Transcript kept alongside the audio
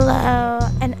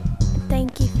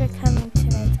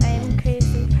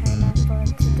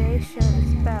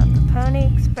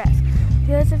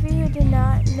those of you who do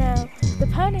not know, the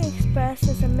Pony Express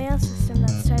is a mail system that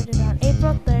started on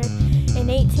April 3rd in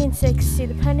 1860.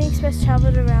 The Pony Express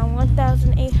traveled around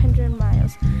 1,800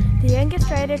 miles. The youngest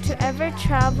rider to ever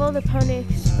travel the Pony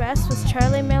Express was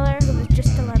Charlie Miller, who was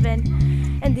just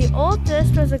 11. And the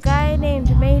oldest was a guy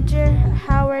named Major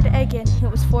Howard Egan, who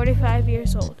was 45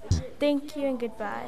 years old. Thank you and goodbye.